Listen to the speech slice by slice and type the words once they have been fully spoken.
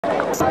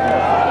Did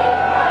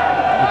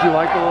you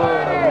like the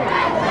little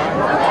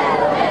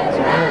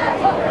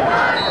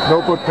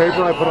notebook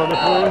paper I put on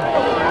there for you?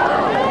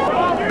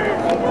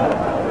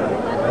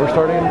 We're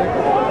starting in Nick.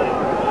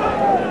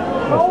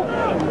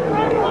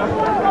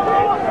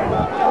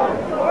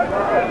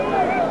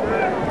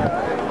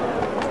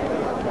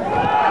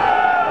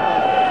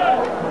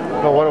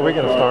 No, what are we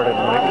going to start at,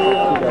 Nick?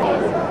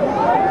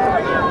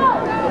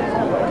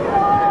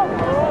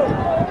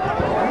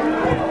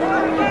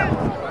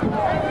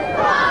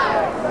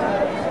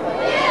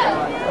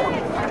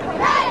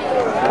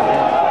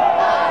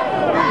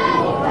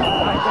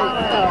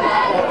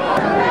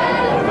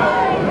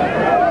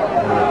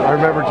 I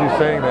remembered you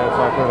saying that,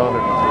 so I put it on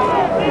there.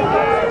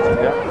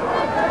 Yeah.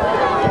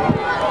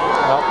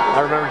 Well, I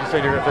remembered you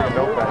saying you were going to take a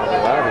notepad.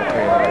 That'd be a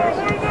pain in the ass.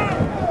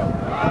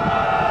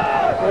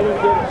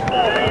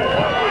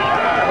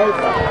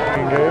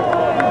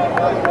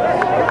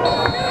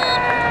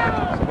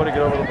 Somebody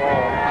get over the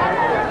ball.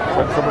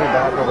 Send somebody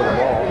back over the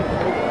ball.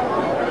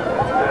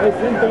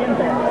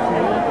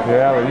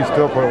 Yeah, but you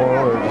still put one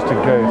over there just in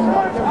case.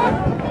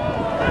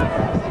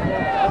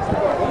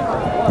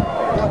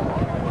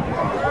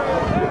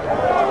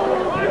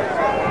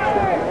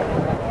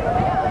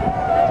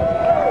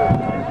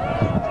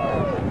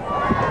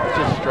 It's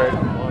just straight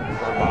one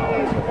ball.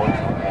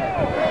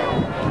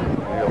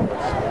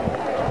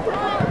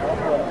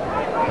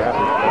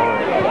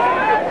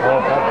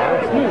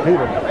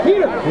 Peter.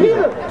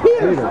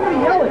 Somebody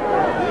yell it.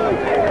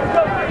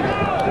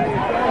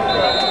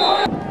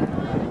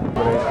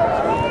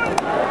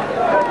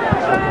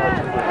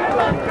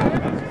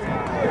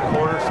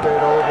 Corner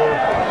stayed over.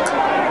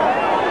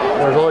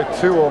 There's only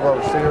 2 over our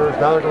receivers.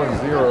 Now they're going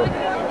 0.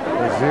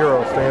 There's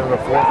 0 staying in the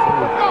 4-3.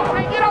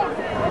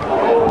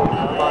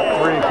 About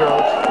 3,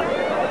 coach.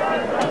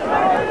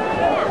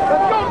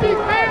 Let's go,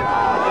 defense.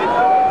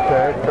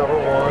 Okay, cover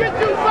 1. Get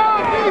you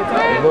some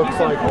defense. It looks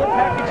like 2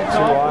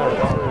 lines.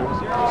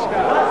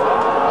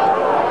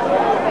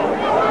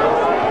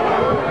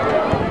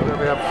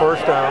 We have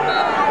first down.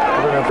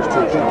 We're going to have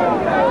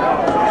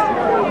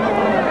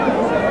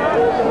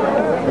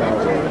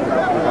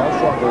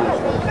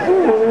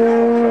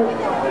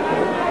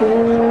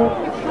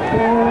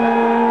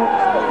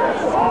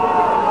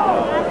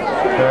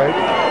okay,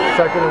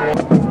 second and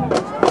 1.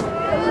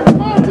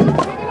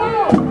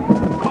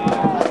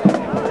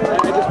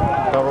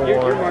 Cover 1.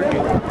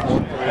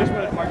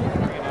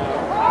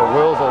 The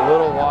wheel's a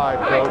little wide,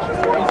 coach.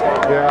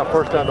 Yeah,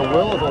 first down. The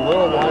wheel is a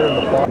little wide in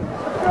the ball.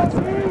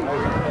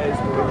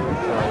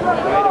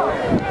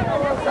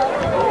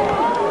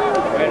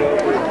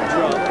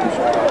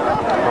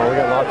 Oh, we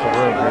got lots of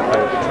room here,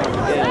 coach.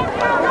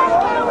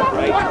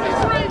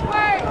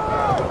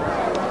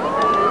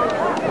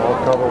 All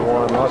cover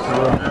 1, lots of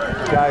room.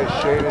 Guy is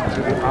shaded to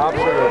the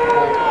opposite of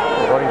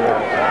the running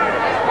back.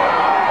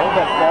 Hold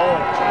that ball.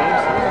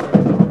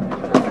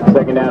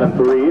 Second down and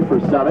 3 for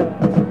Summit.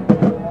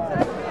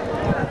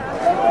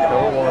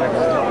 Cover 1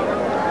 again.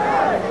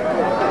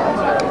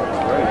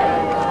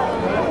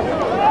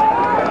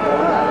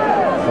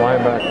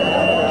 Linebacker.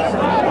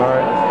 All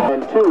right.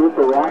 And 2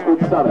 for Rockwood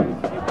Summit.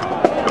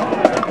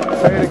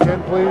 Say it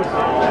again, please.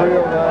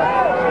 Trio left.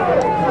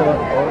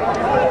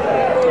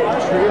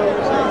 Trio.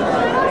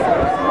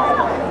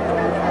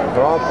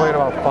 They're all playing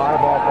about 5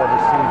 off our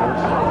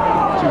receivers.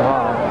 Too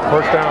high.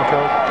 First down,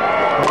 coach.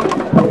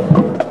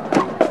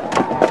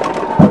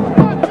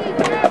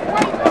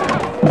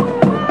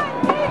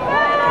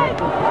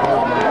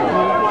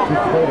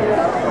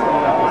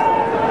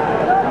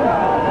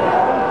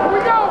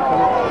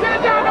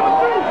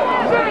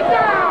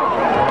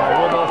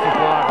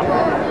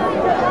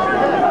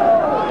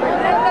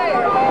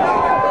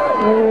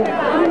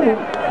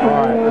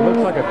 Alright, it looks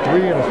like a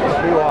 3 and a 2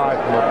 eye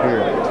from up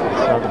here.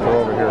 Time to go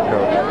over here,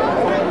 coach.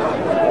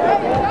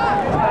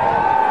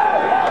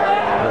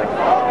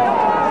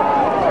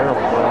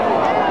 Terrible play.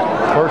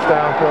 First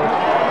down, coach.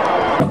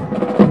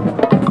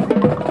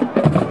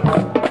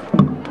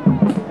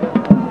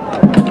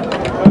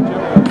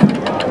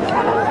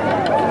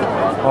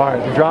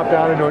 Alright, you drop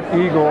down into an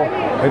eagle.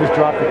 They just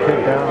dropped the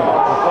kick down.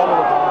 We'll follow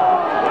the ball.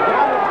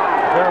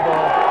 Fair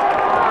ball.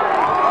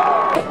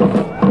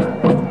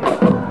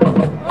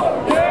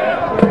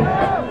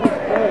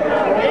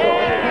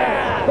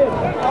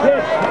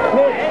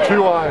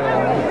 Two line.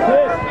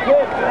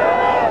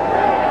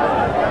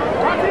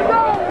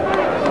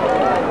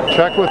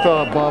 Check with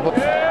Bubba.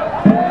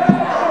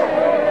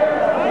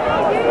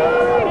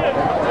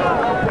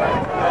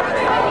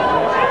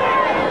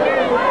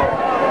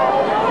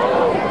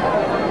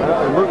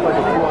 It looked like a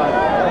two line.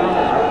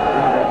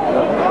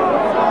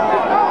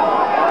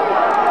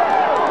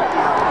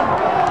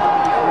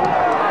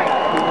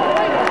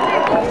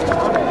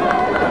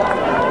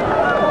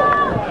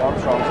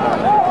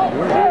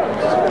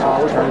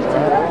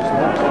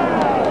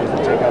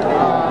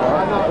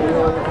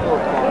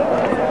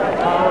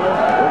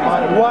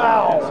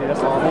 Wow! See,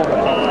 that's all.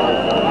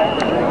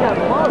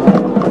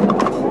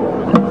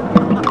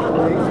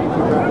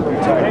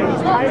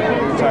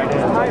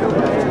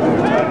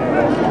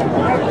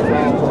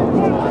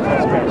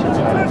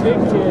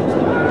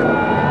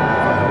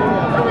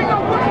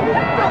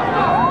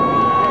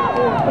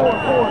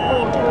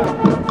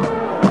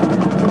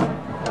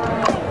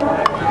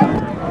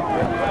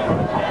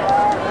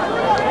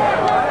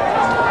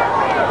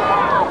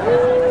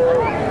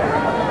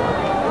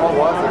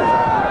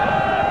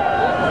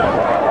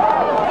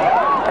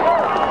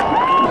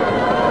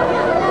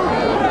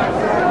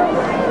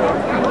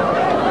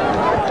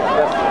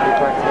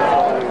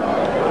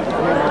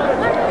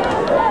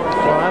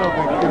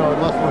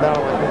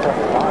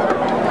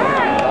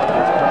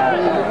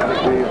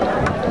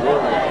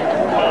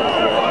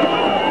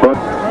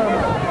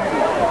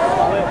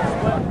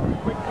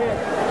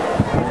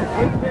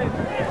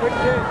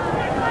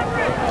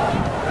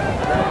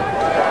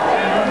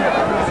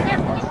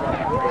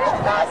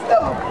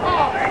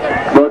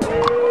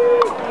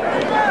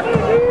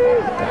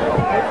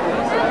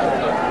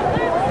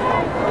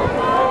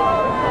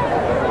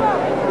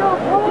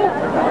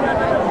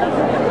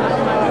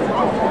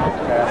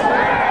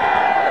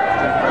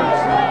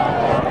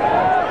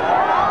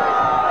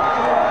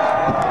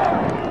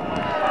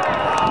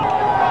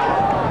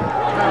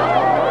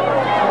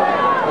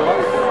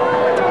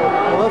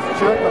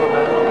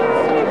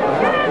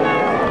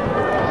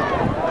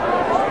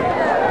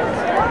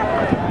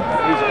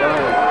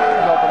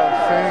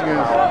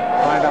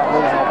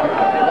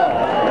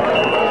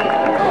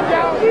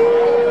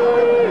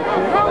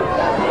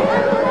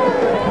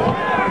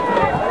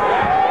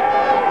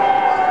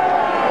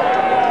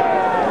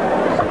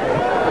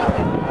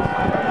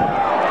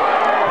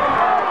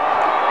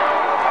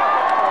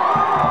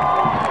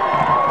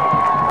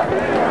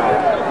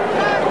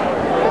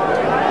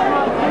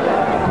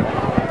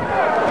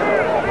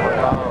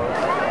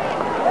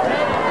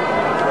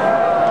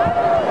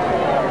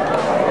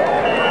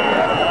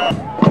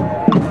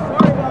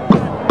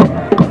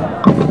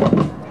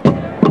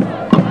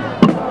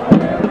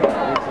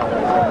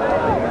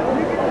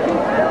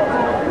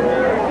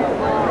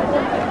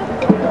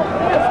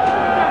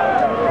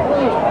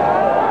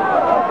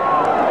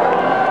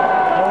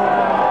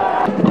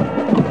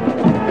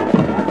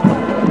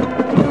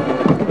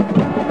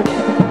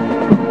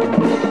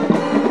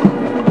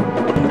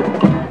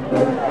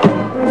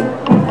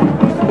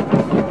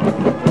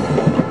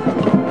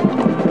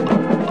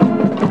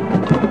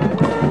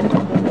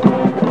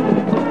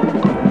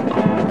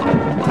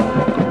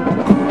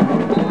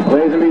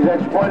 Lazenby's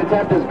extra point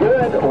attempt is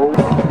good.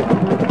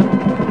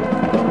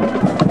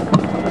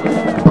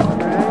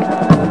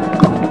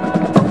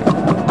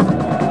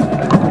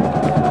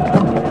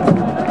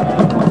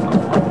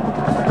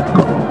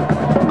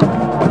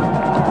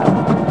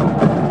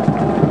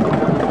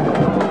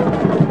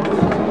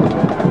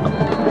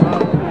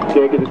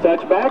 Okay, get the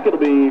touchback. It'll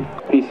be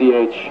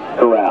PCH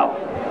Corral.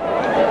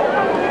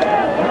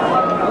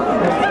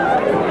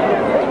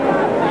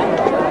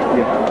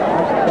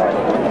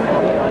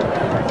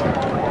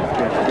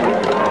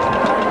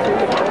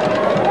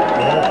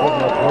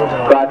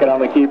 Crockett on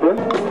the keeper.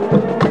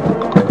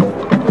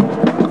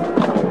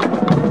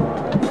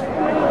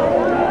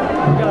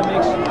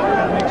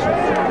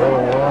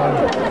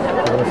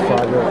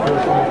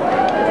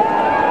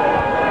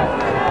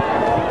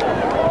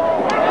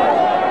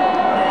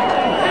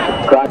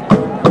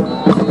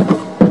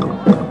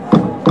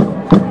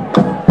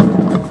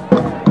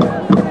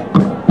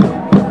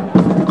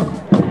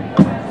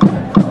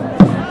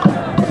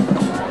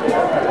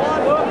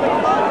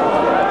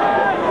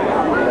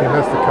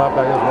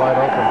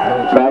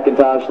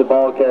 McIntosh, the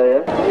ball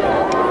carrier.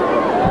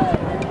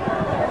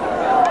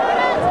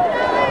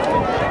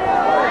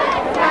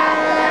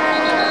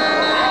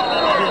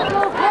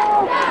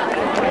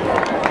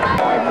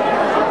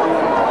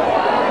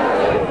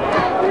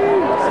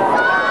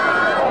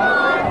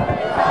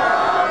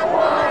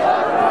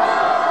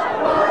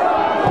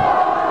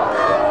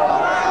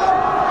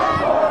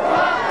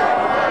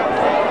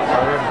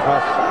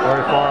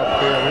 Very far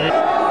upfield.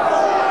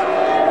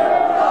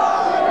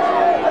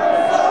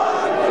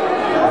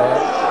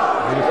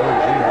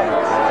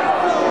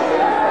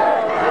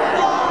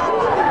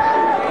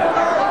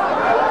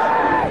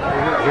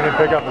 He didn't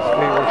pick up the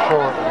speed. We're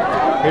short.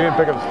 He didn't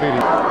pick up the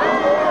speed.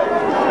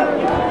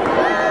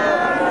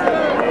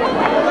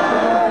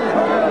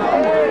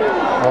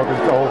 Oh,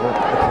 it's over.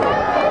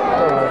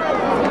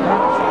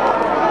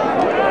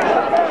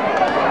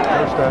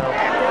 First down.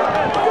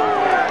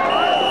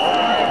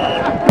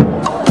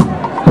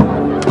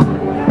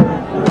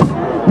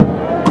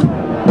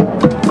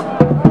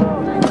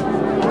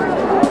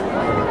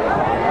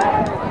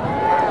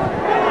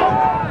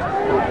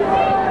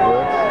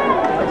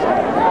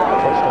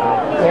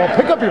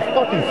 Pick up your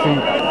fucking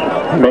feet.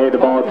 Made the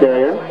ball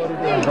carrier.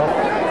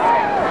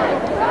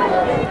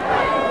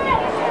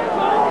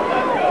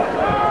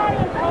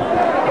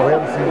 Oh, we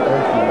haven't seen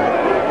anything yet.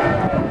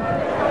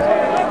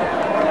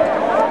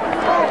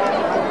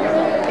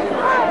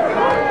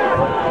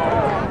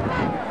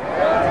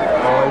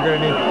 Oh, you're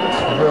gonna need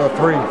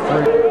three.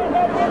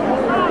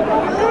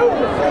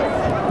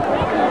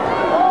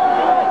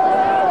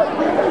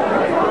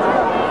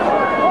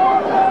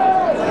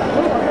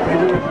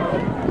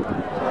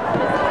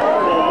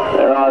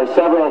 are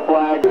several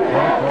flags.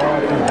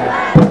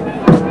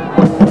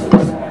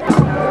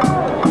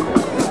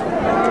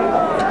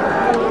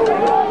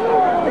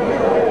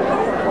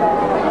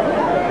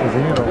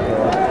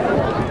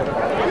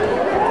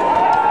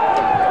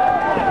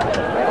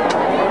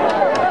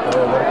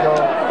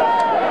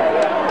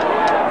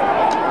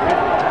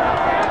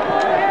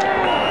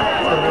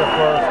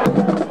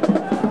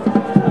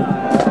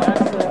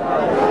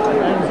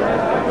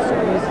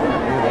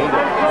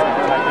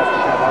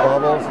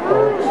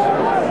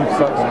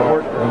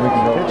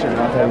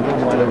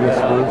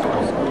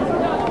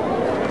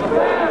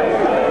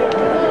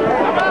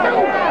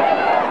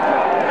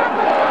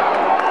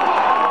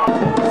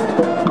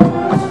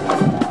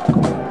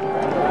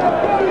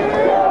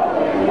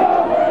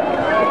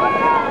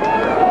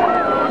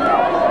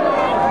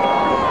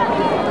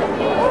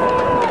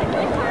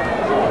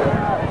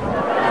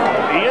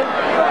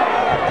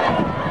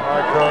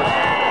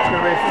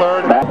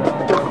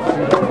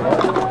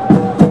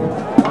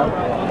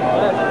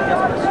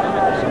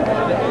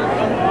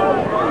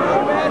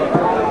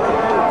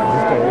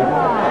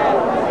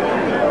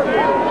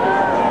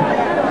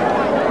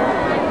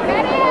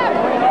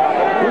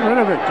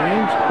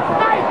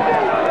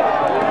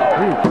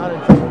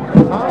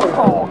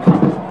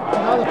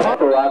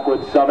 The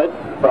Rockwood Summit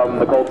from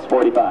the Colts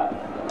 45.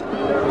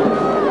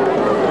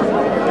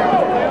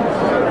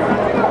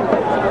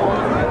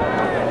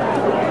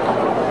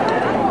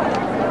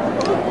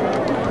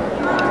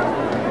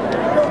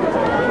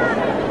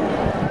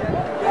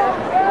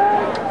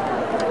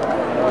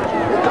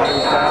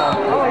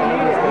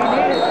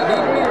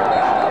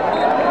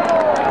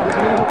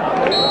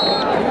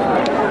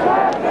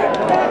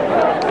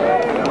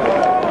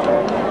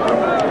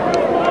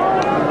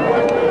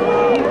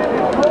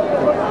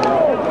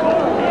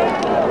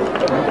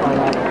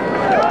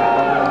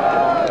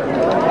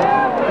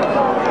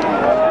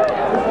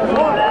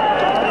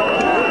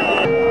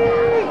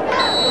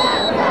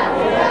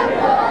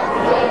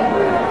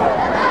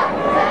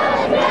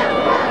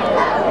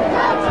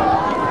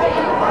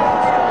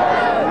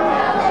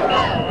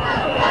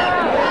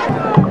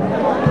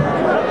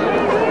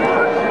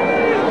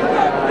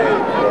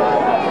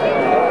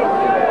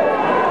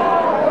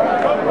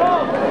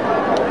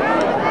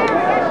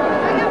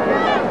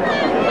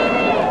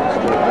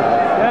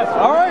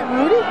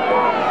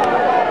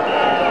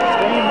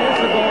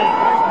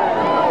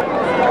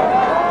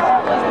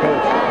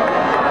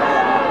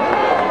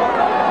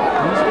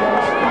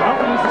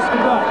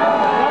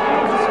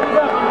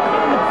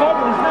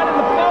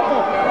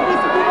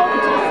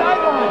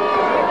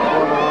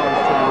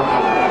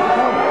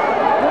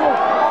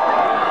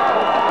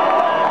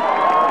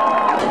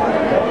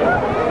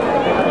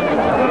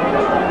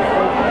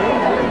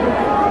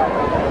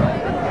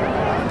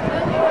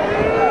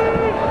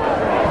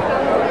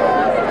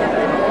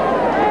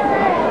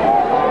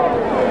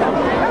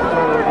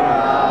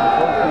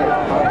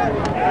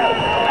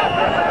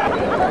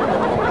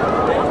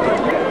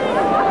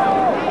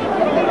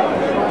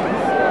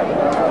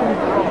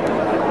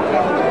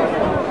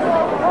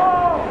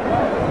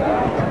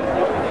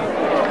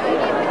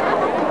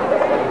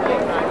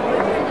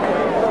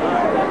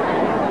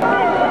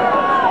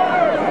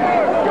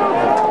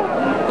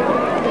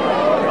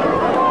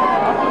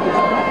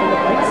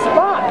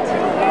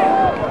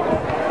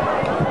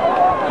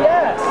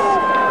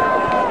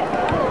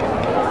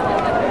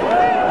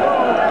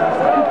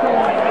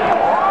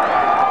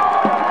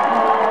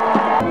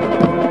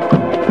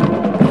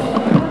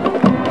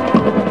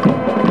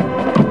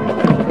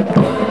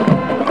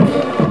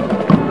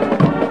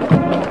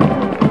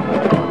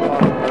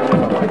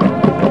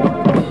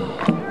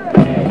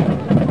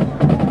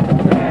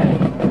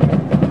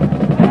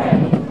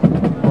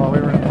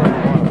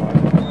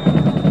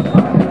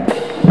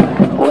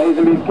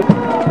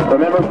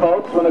 Remember,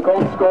 folks, when the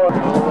Colts score.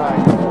 All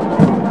right.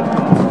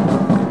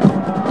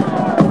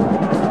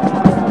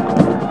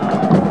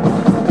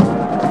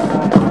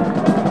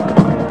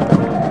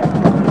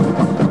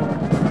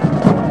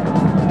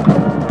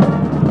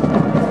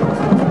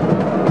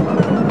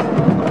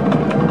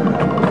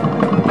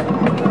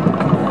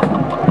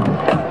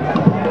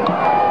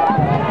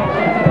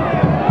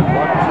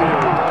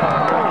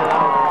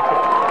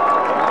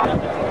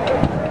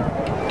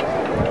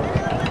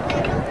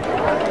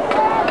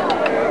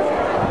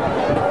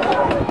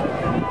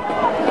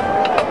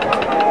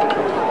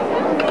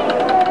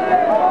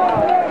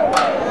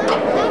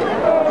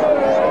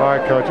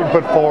 Coach, you can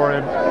put 4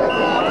 in.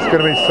 It's going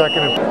to be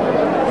second and...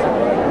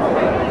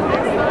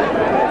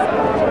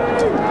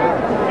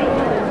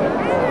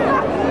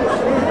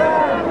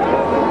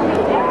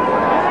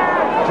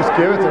 Just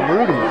give it to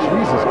Rudy.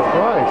 Jesus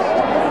Christ.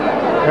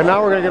 And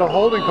now we're going to get a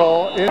holding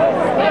call in.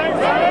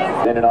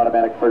 Then an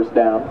automatic first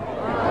down.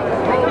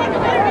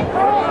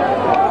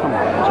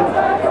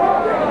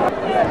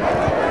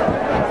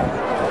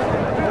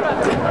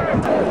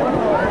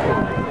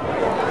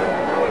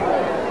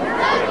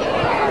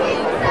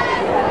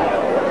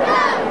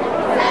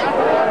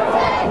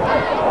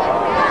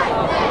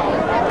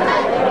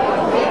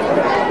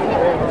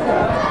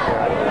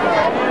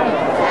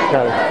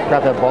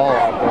 Got that ball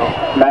out there.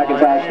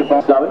 McIntosh to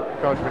ball summit.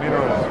 Coach, we need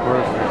those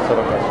screws to set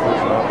up that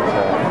spruce and off his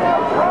head.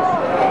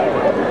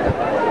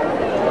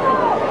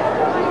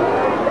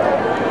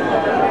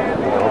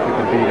 I hope he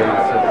can beat 86.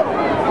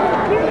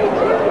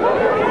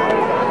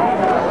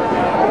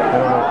 I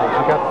don't know, Coach.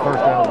 You got the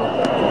first down though.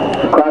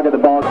 Crockett the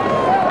ball.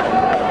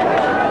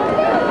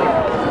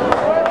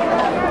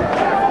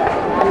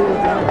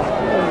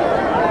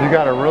 You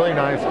got a really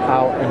nice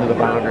out into the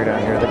boundary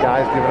down here. The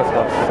guy's giving us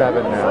about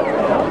 7 now.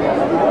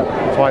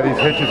 That's why these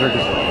hitches are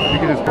just, you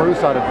can just bruise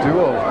out of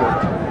duos.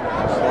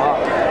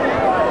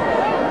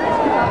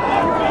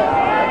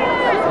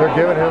 They're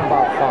giving him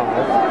about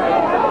 5.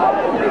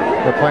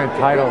 They're playing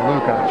Tito and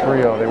Luke on a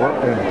trio. They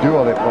work in a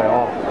duo, they play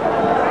off.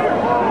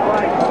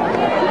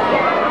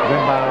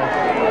 Inbound.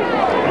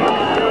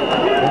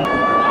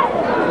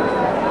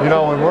 You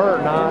know, when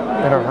we're not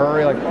in a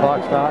hurry, like the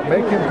clock stop,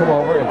 make him come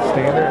over and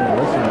stand there and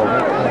listen to him.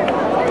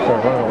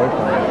 Start running away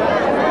from him.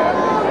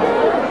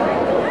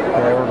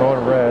 Okay, we're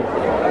going red.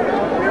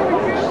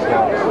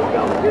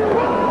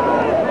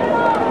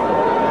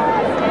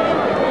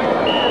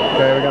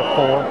 Okay, we got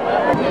 4.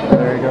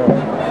 There you go.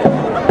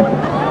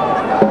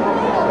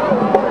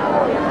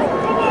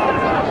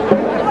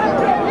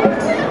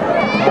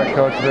 All right,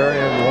 Coach, they're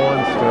in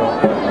 1 still.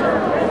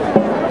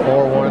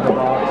 4-1 in the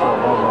box.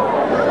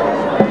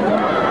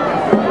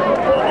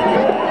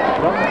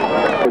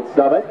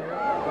 Summit. On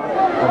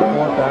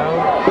 4th down.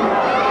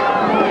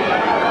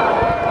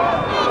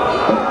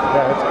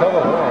 Yeah, it's cover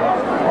 1.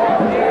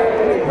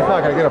 He's not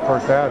going to get a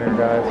first down here,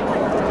 guys.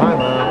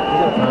 Timeout.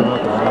 He's got a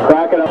timeout.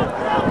 Crack it up.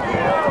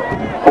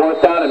 4th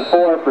down and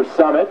 4 for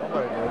Summit.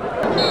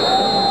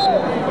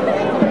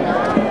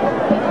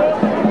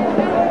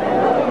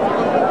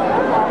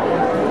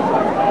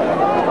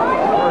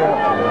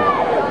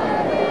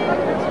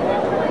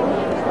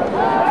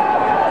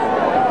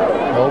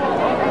 Nope.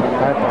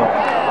 Timeout.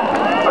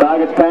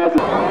 Crockett's pass.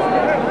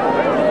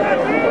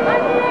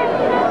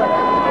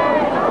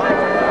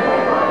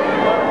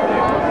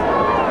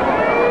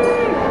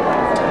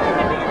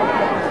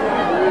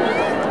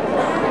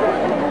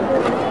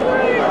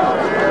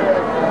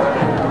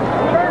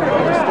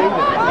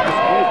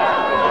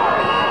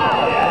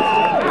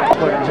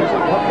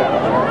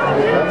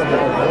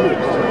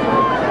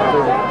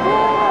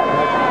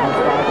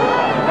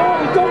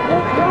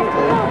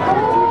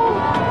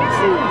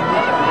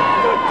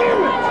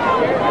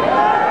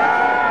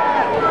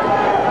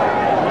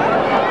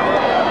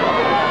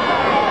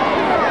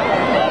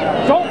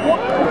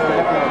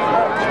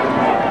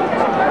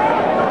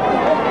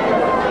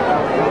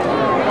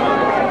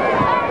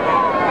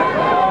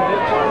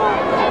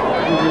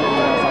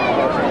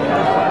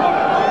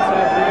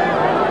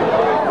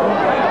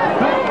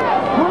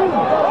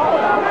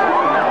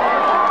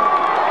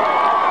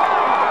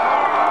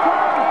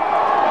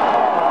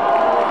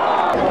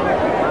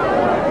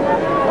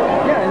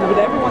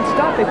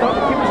 They thought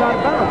the kid was out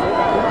of bounds. They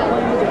were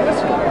playing with the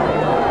whistle.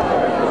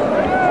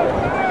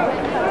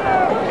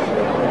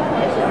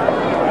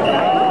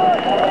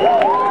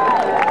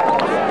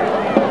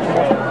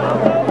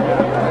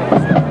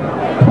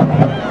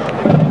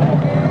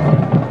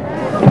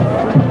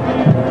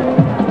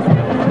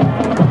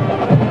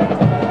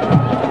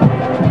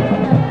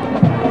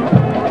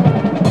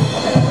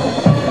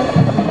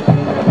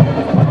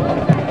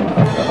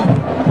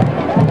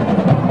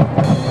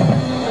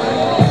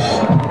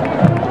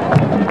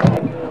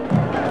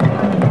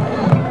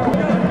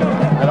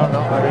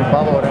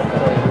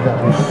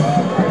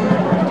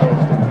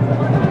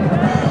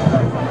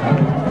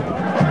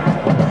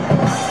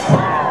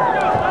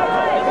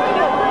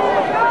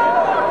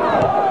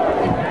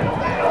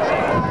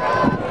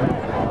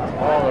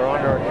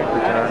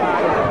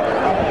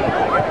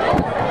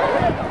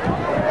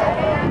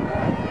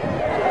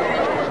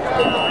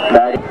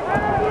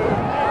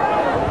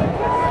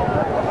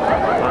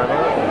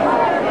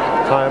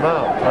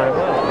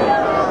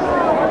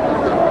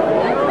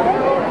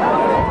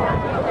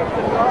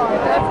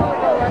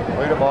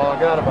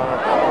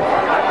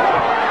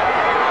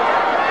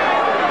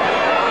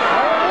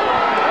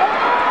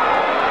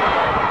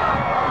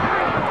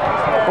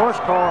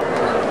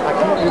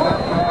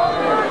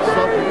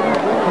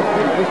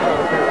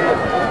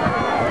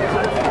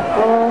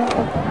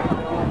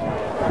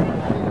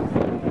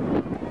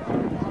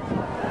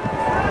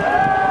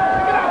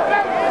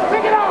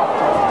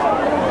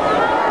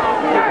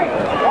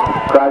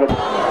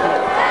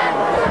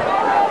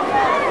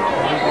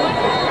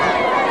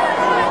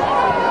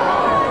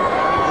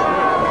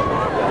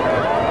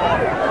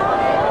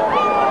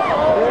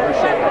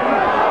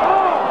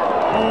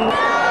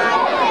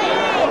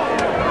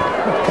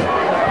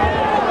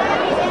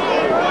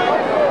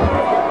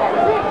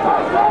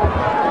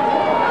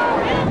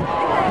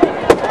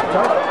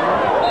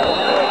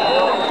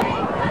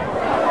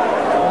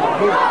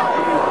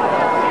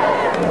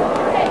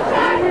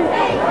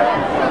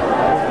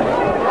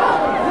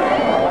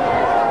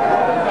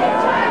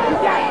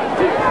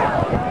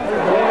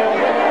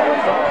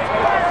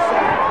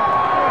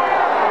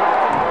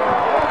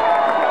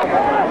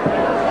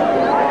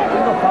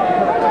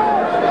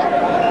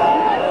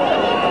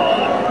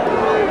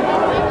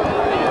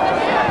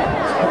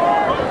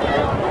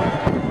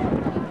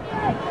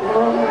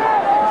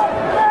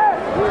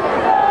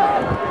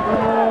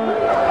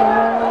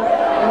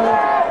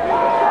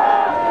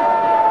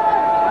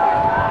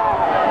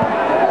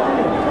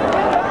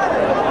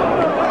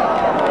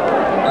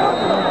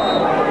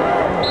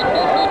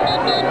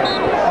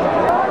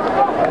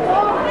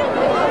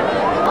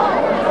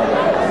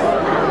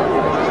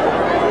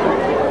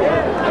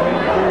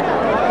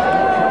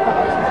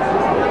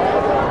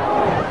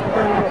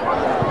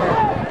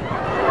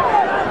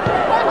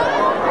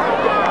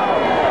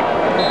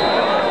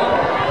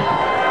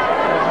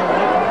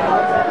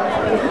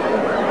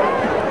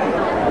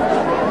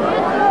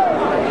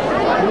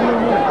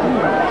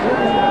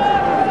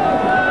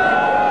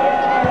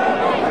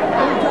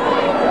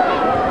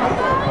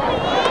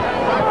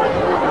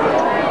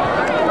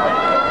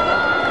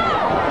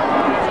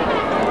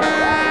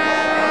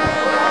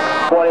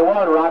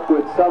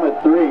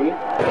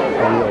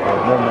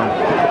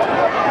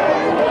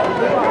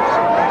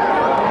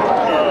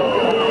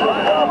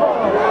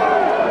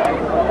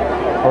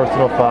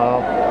 Personal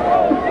foul.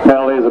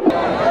 Penalty is a...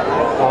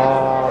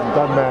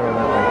 Doesn't matter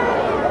that one.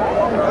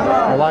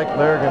 I like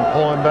Larrigan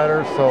pulling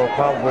better, so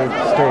probably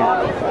State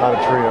out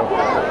of trio.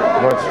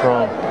 But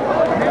strong.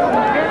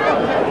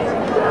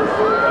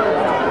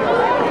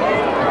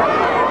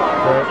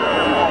 Okay.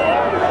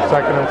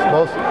 Second and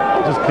most,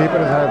 just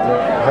keeping his head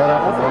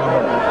up and running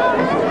up.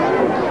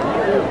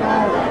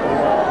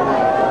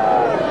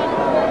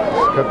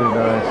 This could be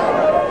nice.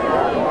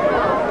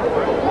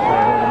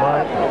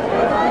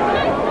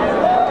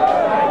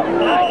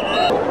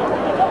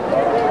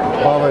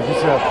 Mama, did you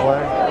see that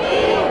flag?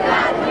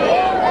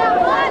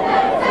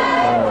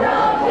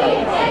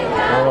 I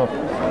don't know if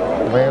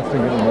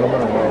Lansing getting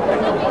movement or what.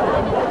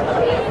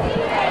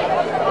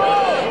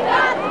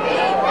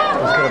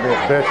 It's going to be a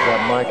bitch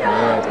about Mike and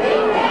Red.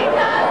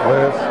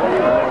 Liz.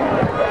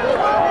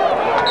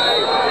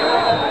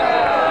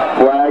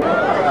 Flag.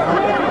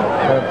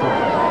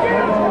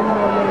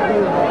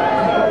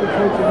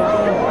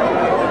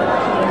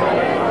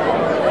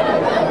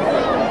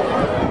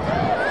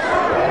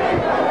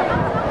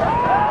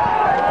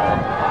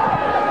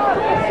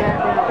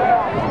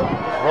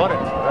 Run it.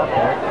 That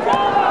point.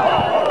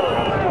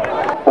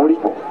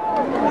 44.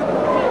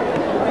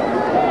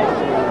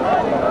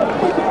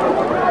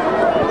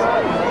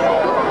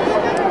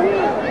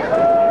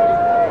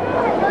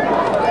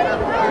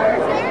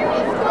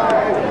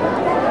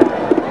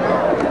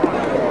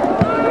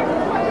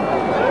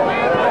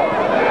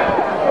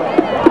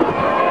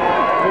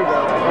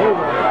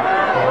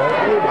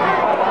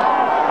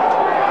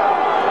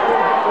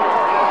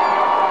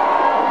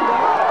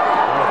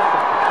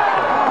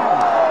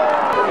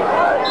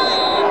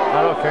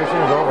 Casey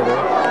was over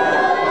there.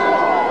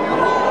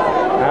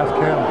 Ask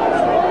him.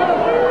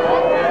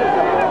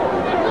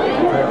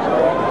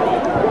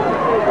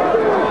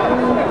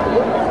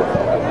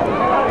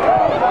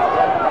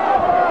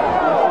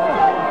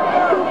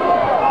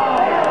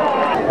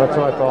 That's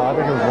what I thought. I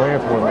think it was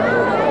Lance more than that.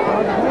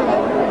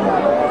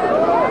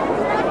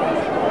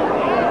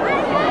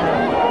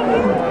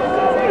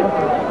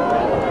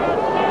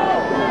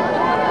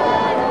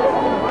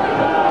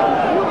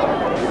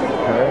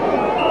 Okay.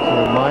 So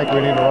Mike, we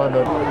need to run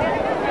the...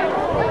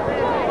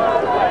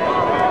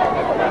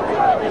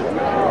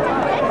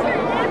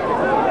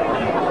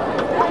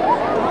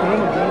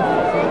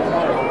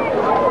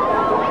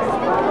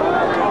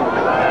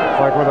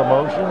 Like with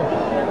emotion.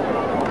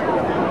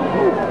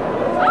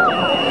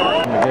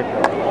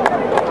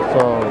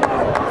 So,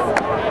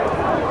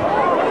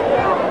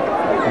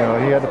 you know,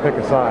 he had to pick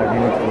a side. He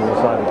went to the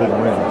side that didn't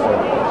win. So.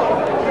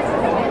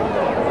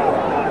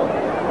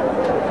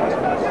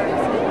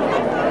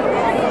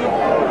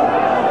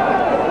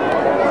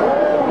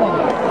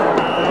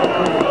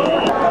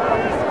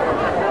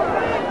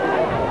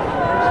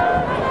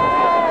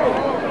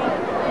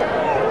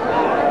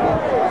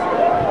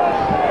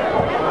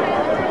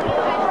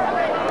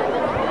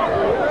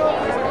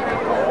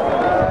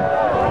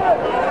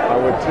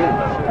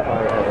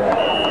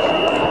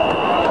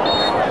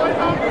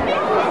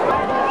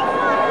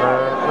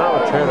 Not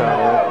with 10 out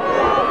here.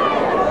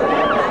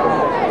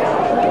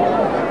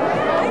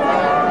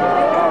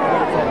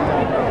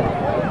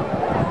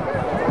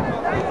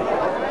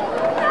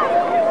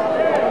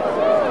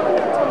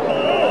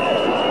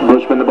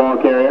 Bushman, the ball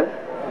carrier.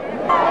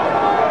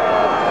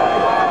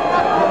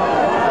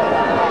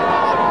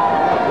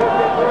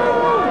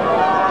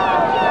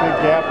 Big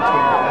gap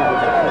between the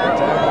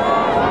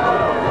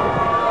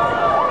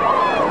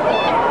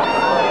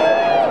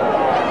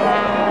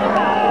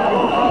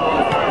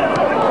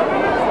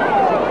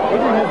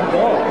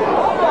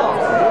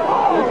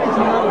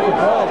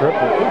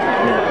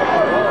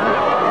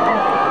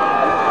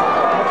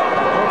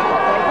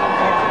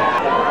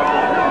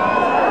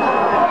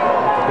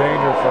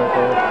dangerous right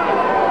there.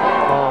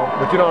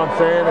 But you know what I'm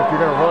saying? If you're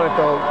going to run it,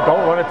 though,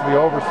 don't run it to the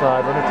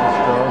overside. Run it to the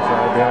strong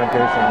side behind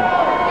Casey.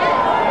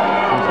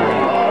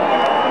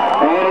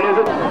 And it is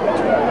a...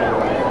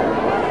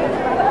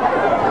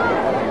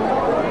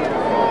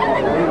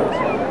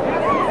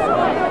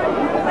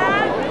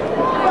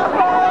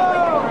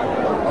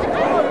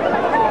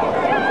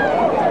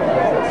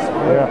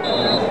 Yeah.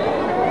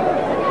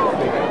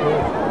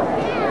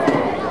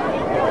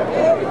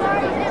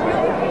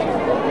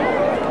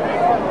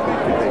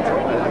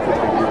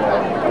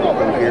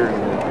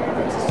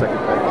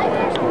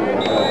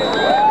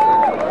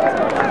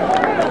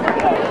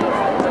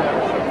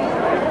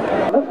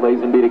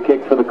 Lays indeed a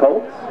kick for the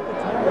Colts.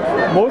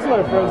 Most of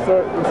my friends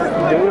start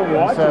doing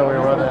watching. So we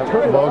run that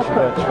motion,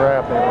 that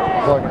trap,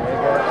 and plug in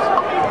A-gaps.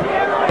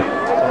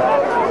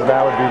 So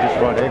that would be just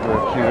run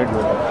Igloo, Q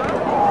Igloo.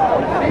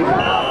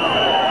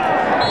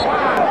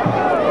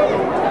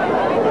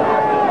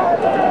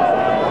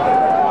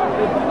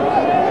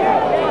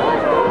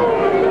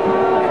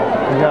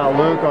 We got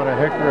Luke on a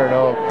Hickory and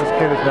Oak. This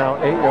kid is now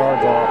 8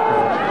 yards off.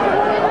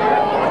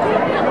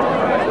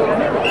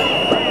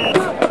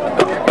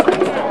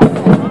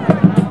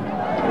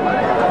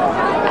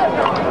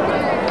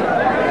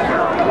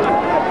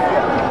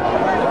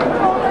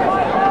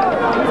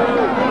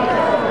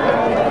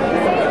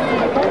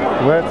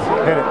 Let's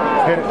hit it.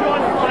 Hit it. All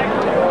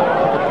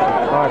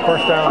right,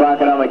 first down.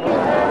 Economic.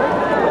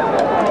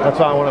 That's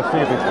why I want to see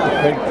if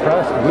they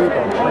press Luke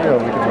on trio,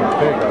 we can be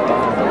big.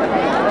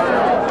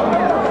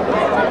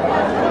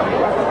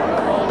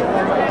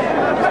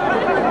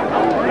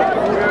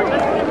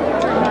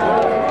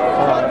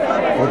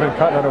 We've been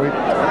cutting on a week.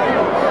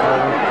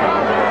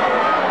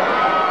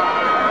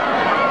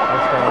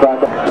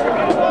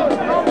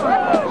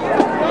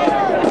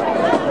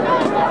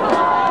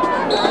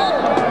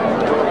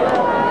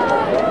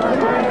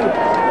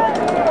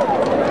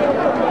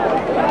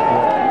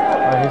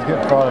 He's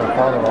getting farther and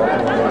farther off.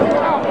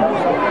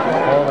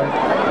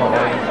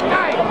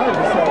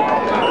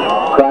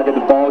 Crack at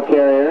the ball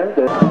carrier.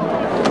 Get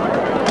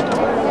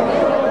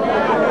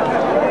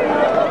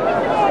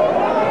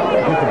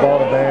the ball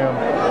to Bam.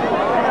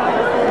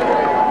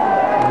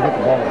 Get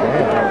the ball to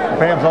Bam.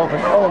 Bam's open.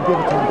 Oh, give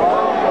it to him.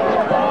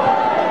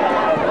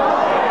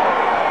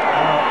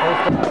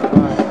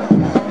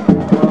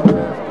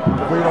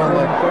 If we don't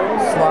like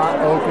slot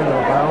open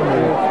or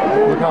boundary,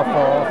 look how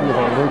far off he is on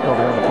Luke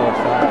over here on the far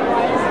side.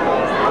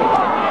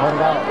 Cut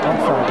it out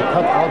outside. They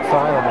cut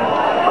outside on it.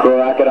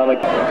 Crack it on the.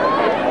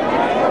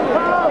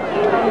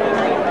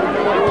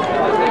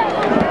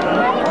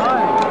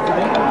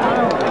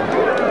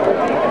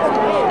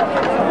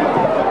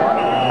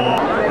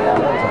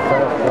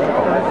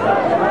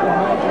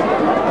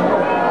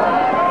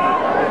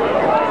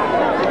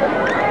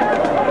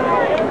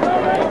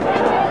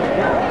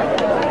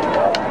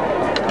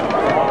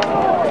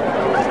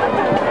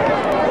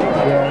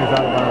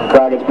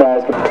 Crackett's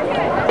basket.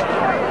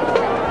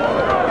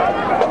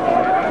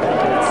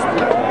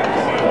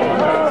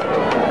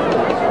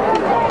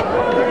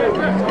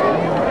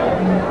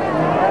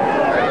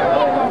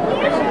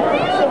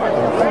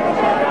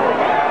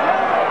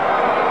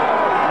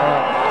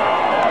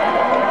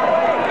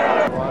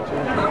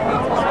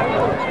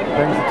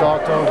 Things to talk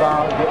to him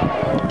about.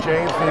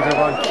 James needs to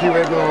run Q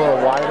maybe a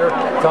little wider.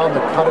 Tell him to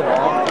cut it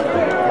off.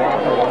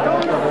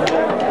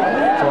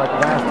 So like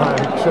last time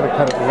he should have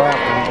cut it left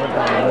and he went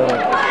down the middle.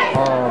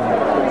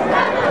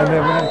 And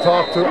then we need to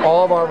talk to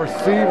all of our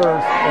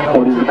receivers.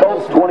 It is the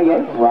Colts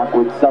 28,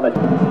 Rockwood Summit.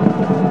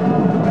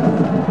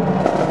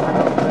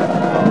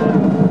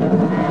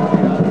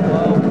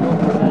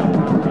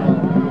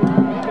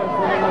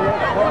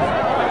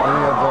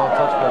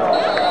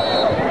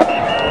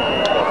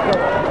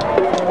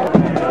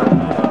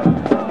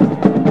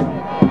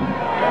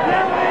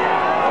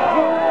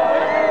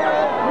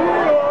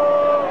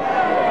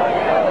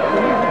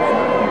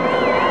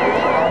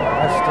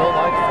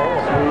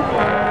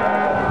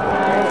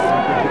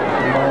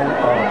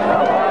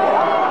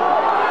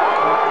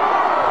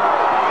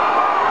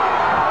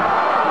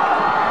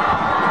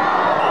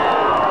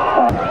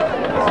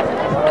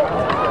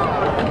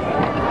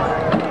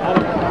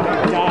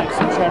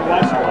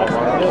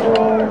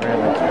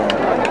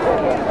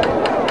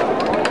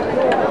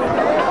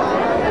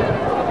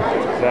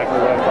 Exactly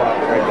what I thought,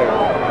 right there.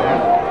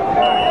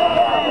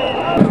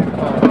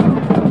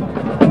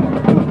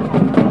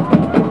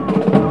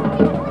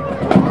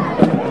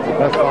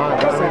 That's fine.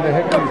 I mean, the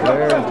Hickey's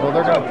there until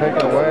they're going to take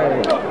it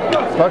away,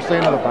 especially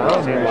into the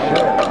boundary.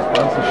 Shit.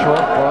 That's a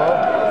short throw.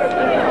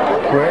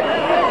 Quick.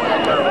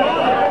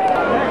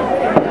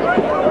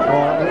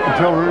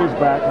 Until Rudy's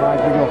back, Mike,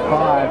 we go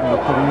 5 and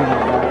we'll put Ian in the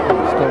back so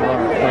we're still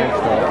running the same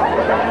stuff.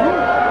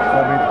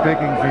 That means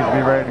Pickings needs to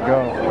be ready to go.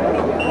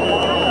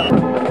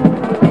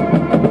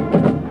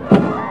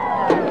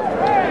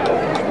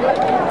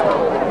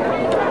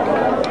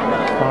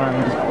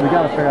 We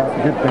got to figure out to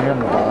get Bam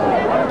the ball.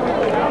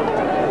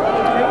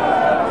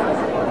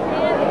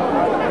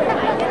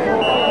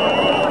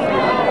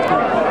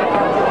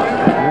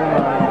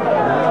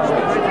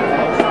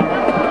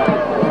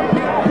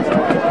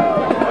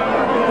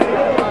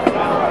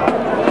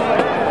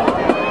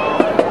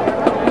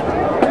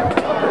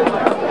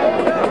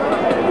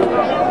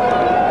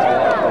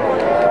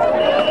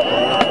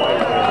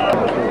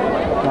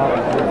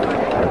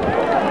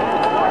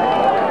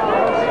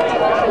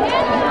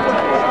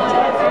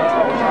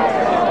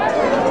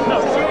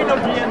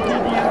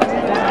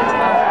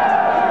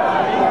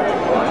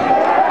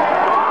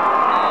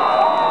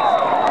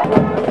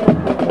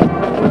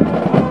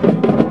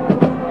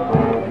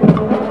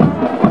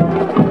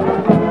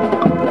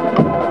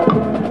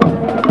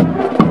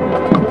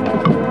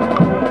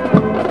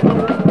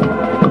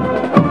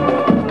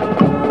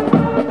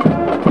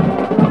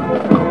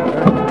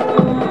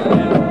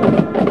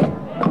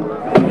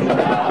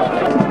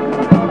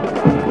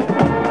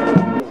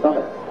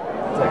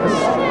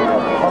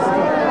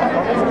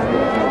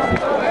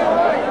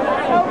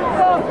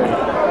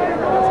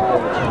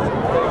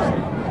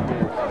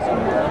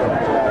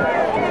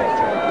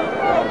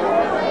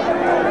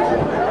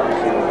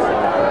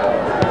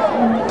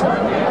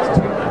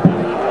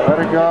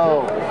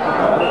 Go.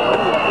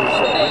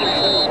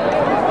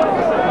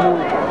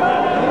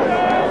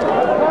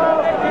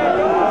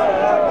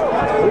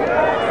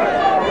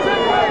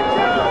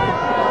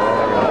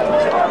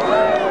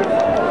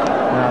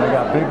 Now they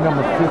got big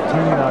number 15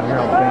 out here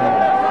on band.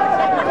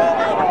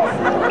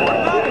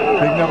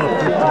 Big number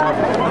 15.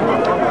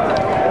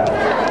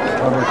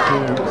 Number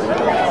 2.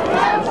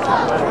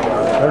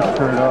 They're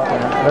screwed up,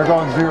 man. They're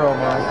going 0,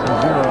 Mike.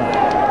 They're 0.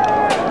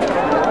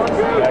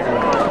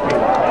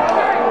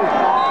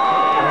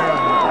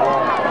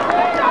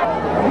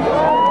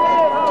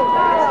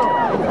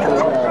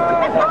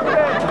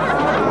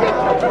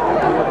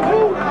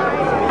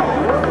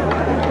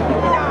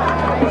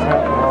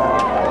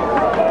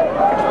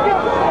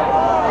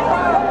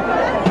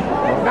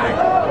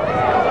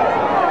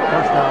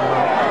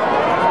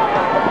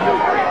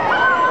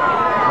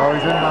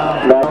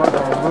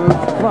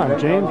 Come on,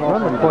 James,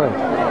 run the play.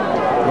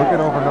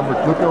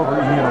 Look over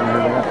Ian over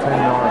here. They got 10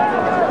 yards.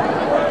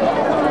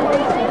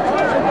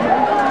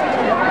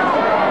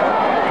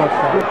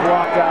 Good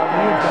block out,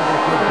 Ian.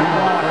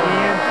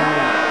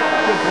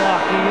 Good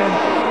block, Ian.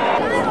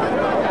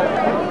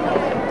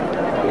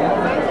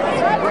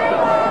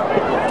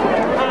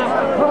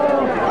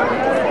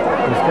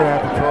 He's going to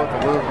have to throw it to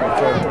Luke and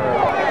say,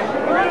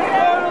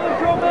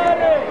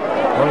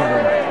 what is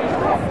it?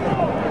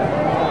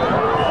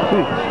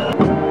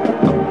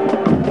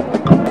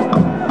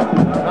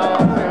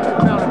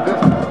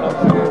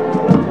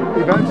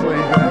 Eventually,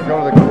 he's going to go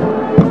to the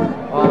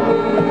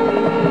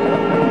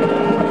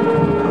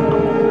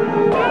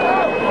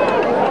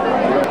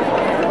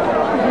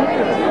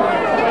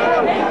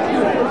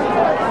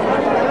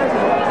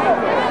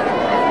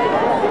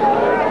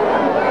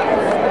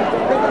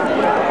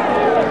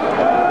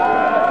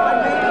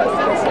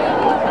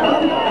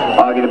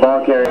I'll get the ball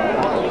carried.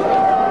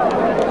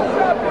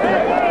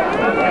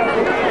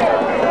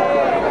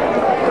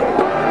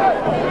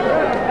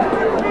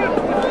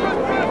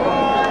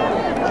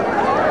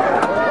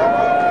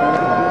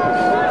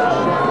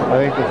 I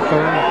think the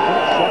third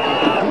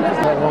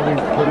that one we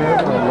put in,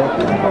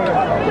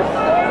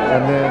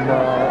 and then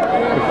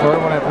the third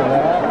one after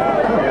that,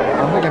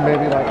 I'm thinking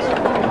maybe like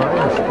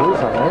Ryan or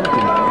Spruce on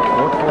empty,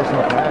 workforce in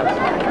the pass.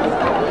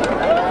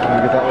 And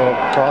you get that little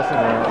crossing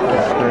there,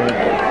 screen,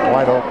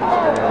 wide open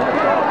screen.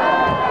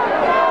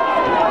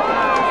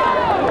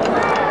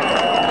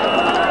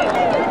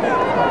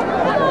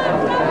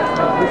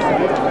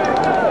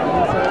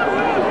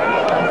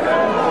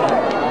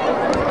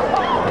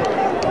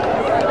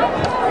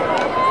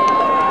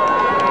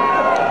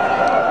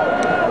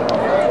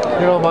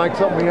 You know, Mike,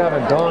 something we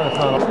haven't done, it's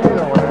not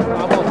either way.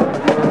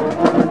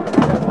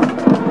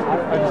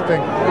 I just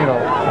think, you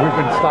know, we've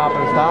been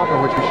stopping,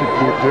 which we should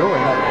keep doing.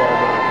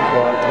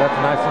 But that's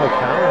a nice little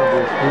counter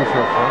to Spruce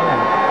or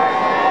Fine.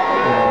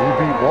 You know, you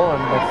beat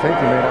one, that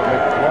safety may not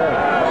make the play.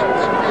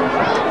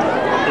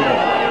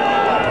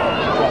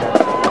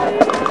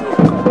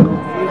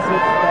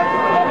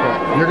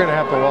 You're going to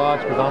have to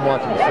watch because I'm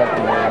watching the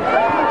second one.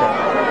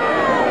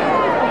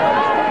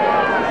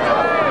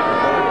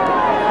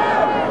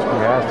 He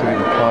has to be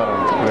cut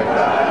on quick.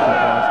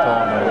 That's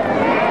telling me.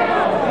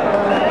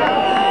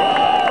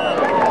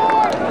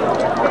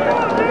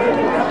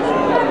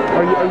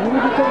 Are you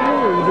with the company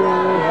or are you doing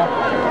this?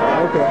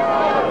 Okay.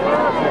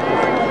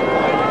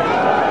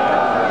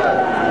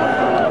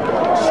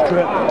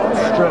 Strip.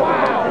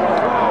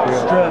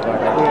 I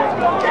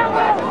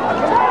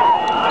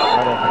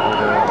don't think we're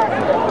doing it.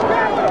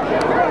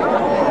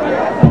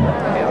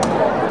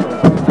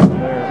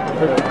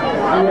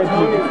 We had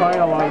to define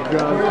a lot of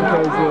jobs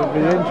because of the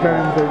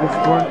interns, they just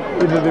weren't,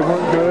 either they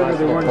weren't good or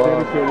they weren't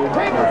dedicated.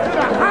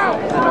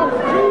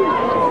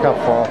 Got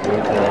far from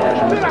it.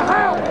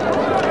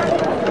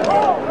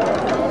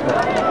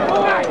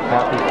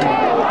 Happy feet.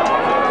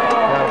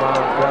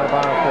 Got a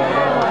bounce.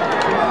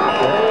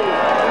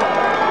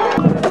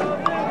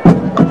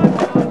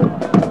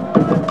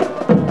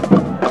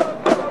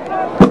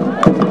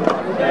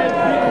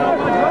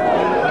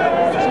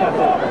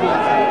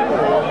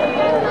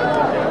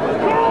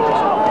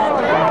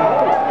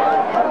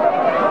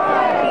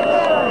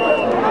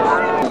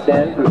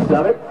 Stand for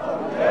Summit.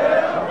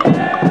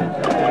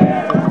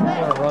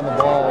 Run the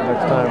ball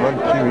next time. Run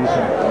Q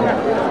Eastern.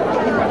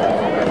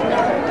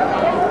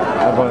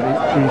 I want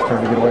Eastern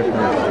to get away from me.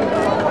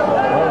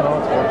 Oh, no,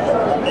 it's good.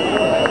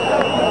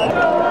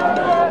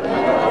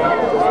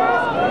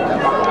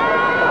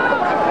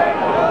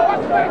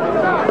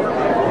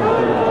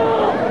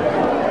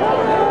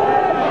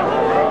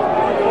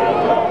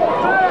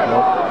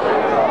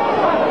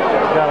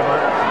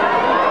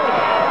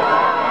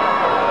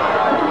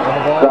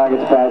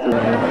 Dragons passes.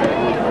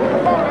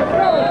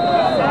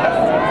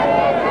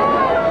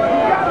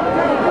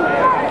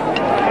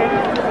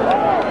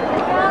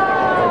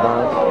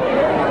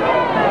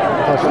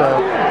 Touchdown.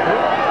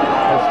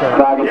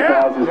 Dragons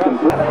passes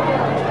complete.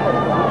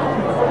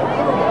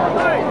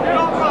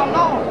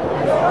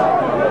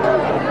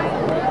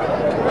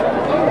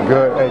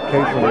 Good. Hey,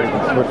 Casey, we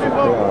can switch it to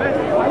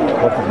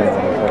what's his name?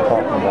 We're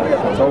talking about it.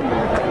 It's open.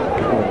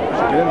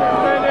 Did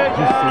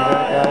you see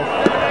that, guys?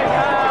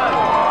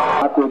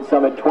 Rockwood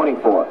Summit 24.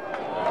 Here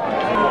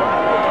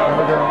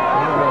we go.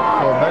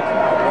 So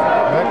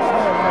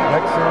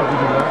next series we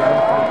do not go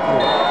for the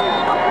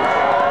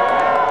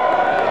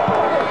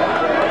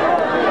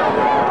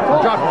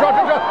Drop.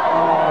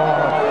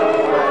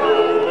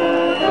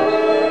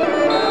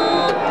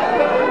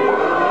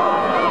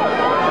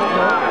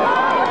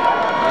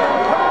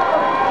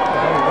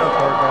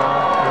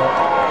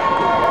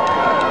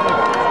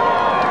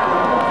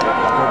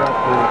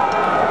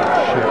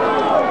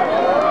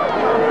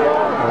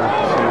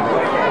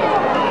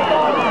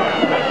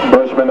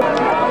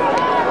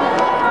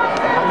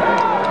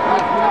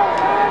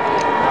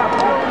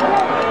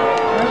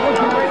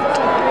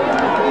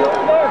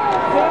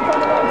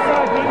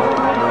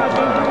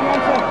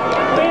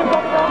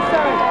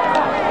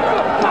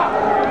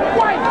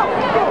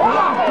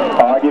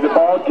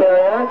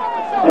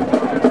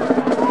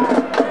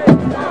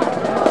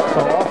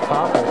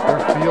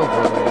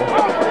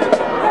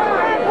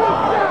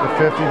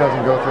 safety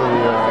doesn't go through the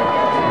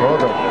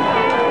logo.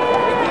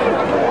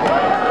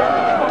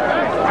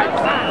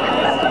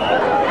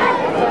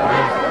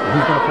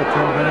 Who's going to put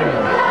Tim in?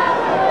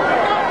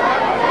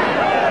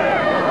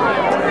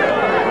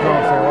 No,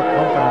 I'm saying what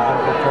company's going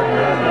to put Tim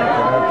in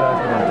for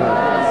advertisement on top?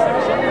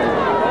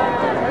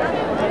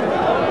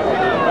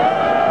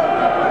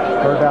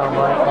 Third down,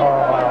 right? Oh,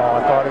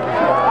 I thought he was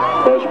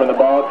going. Push from the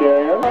ball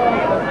carrier.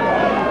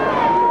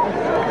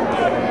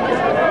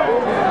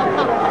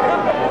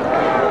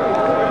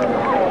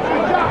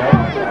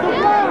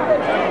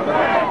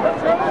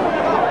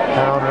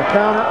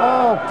 Counter,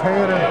 oh,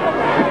 Tanner.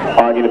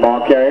 Argue the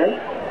ball carrier.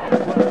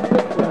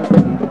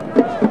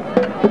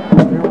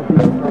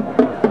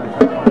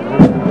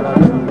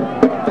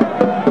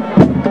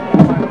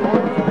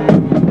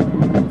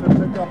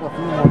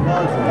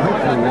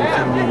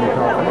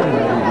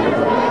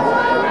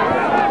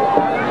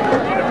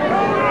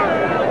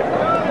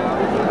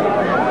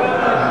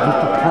 Just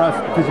to press,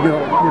 because you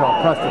know,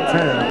 press the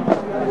 10.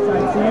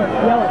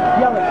 Yell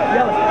it.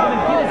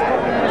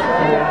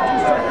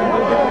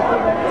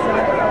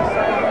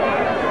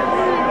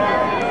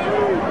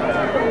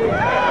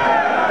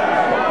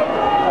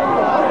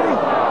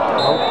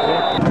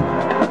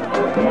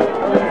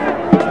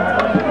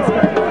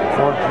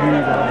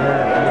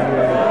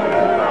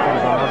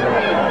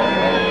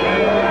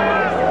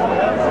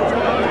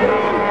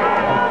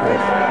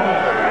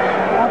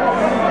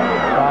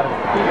 Come and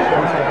get his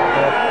fucking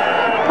ass.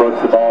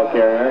 Brooks the ball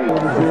carrier.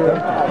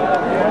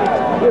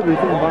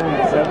 Everything behind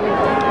the 7.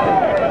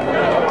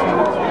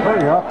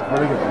 Hurry up before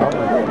they get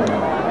covered.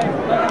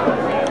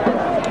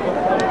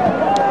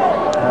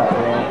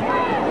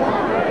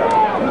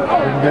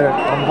 We can get it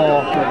on ball.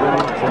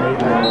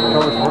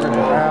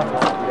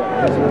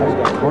 Coach,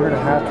 we're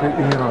gonna have to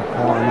Ian on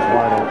corner. He's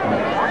wide open.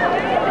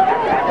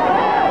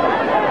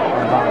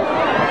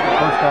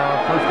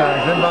 First down,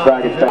 he's inbound.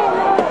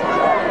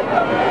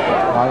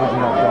 Why would you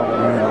not double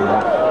Ian on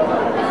that?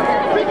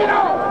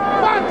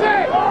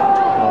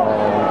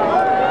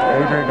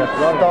 Adrian got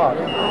stuck.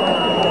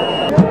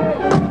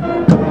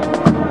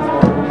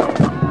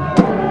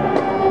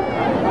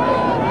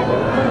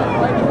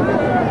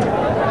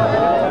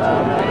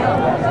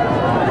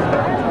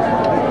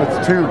 It's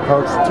two,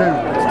 Coach.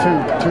 It's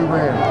two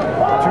man.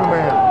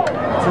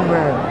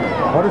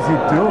 What is he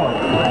doing?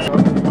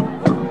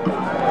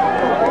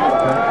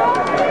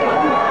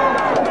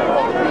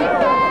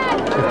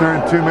 If they're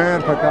in two-man,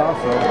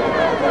 Picasso.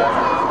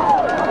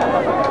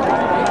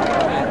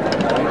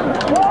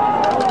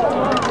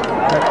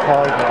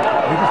 Polygraph.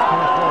 He just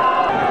can't play.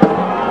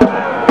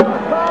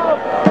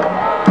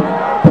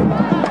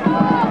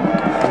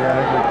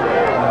 Yeah,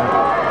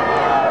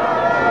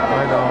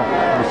 I know.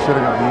 We should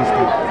have gotten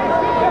Easter.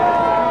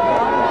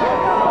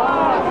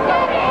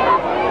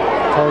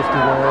 Toasty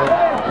man.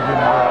 He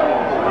didn't have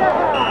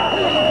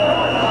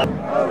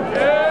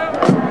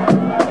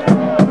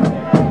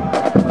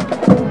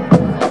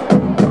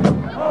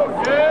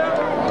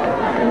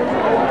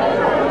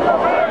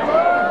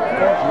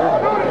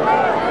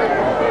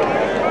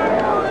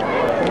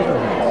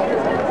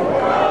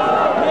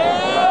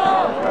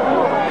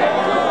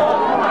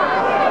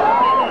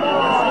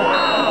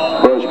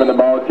From the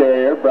ball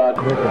carrier, brought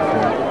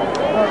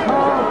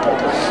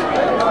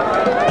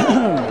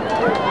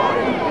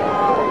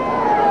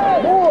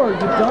More, you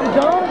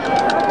dumb.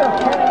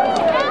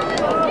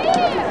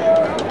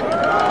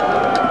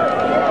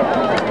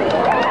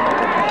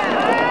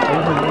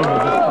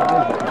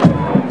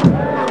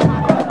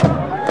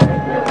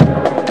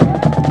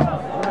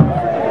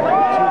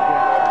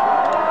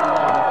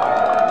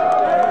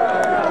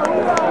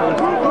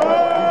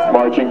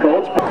 marching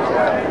Colts.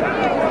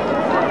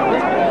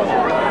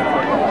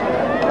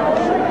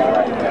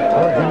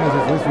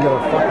 At least we got a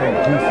fucking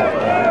pieces.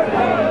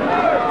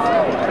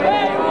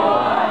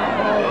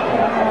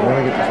 Then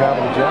we get to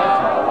travel to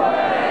Jackson.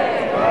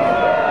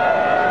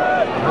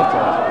 That's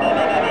awesome.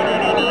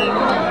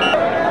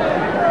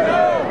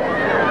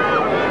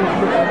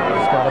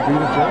 Just gotta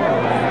beat a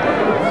general.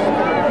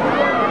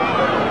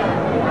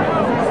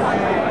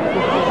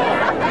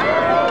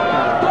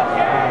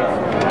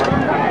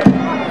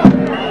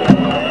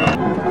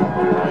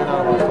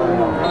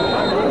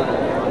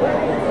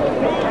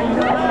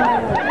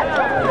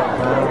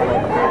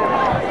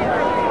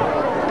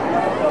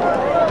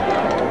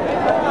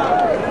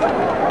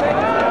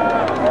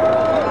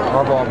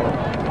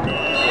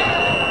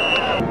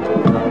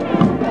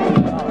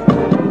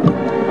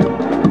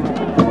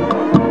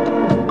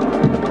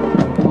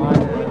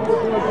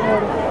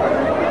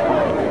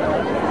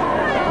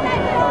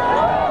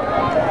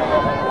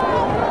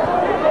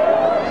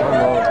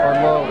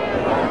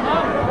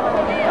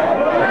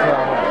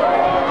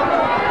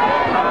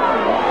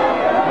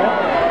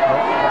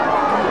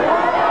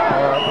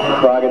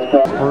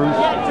 Bruce.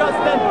 Yeah,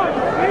 Justin.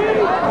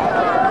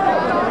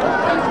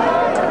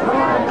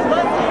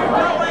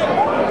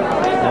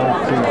 1,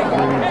 2,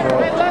 3,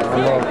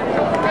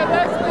 4.